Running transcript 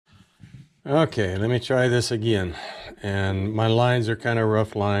Okay, let me try this again. And my lines are kind of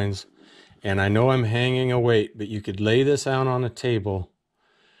rough lines. And I know I'm hanging a weight, but you could lay this out on a table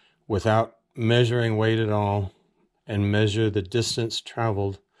without measuring weight at all and measure the distance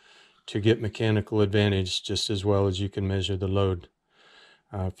traveled to get mechanical advantage just as well as you can measure the load.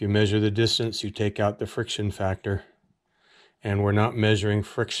 If you measure the distance, you take out the friction factor. And we're not measuring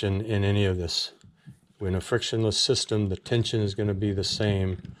friction in any of this. In a frictionless system, the tension is going to be the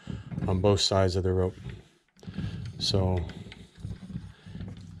same on both sides of the rope. So,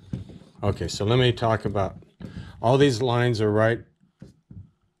 okay, so let me talk about, all these lines are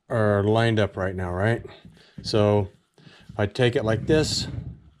lined up right now, right? So if I take it like this,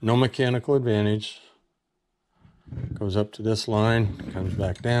 no mechanical advantage, goes up to this line, comes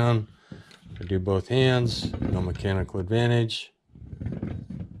back down. I do both hands, no mechanical advantage.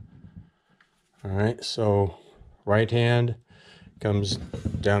 All right, so right hand comes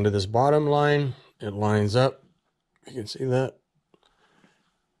down to this bottom line, it lines up, you can see that.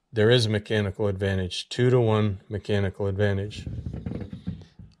 There is a mechanical advantage, 2-to-1 mechanical advantage.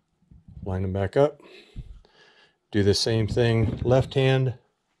 Line them back up. Do the same thing, left hand,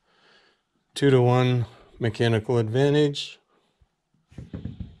 2-to-1 mechanical advantage.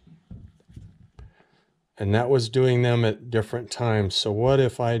 And that was doing them at different times. So what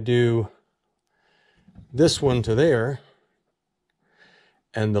if I do this one to there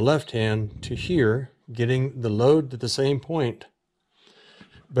and the left hand to here, getting the load to the same point?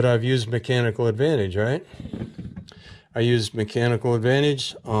 But I've used mechanical advantage, right? I used mechanical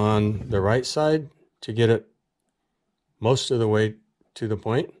advantage on the right side to get it most of the way to the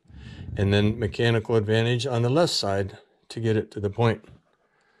point, and then mechanical advantage on the left side to get it to the point.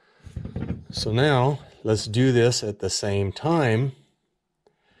 So now let's do this at the same time.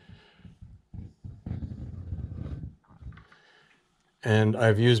 And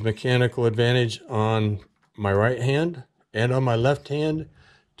I've used mechanical advantage on my right hand and on my left hand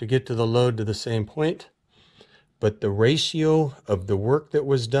to get to the load to the same point. But the ratio of the work that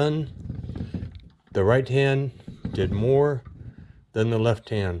was done, the right hand did more than the left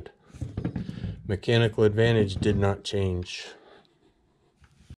hand. Mechanical advantage did not change.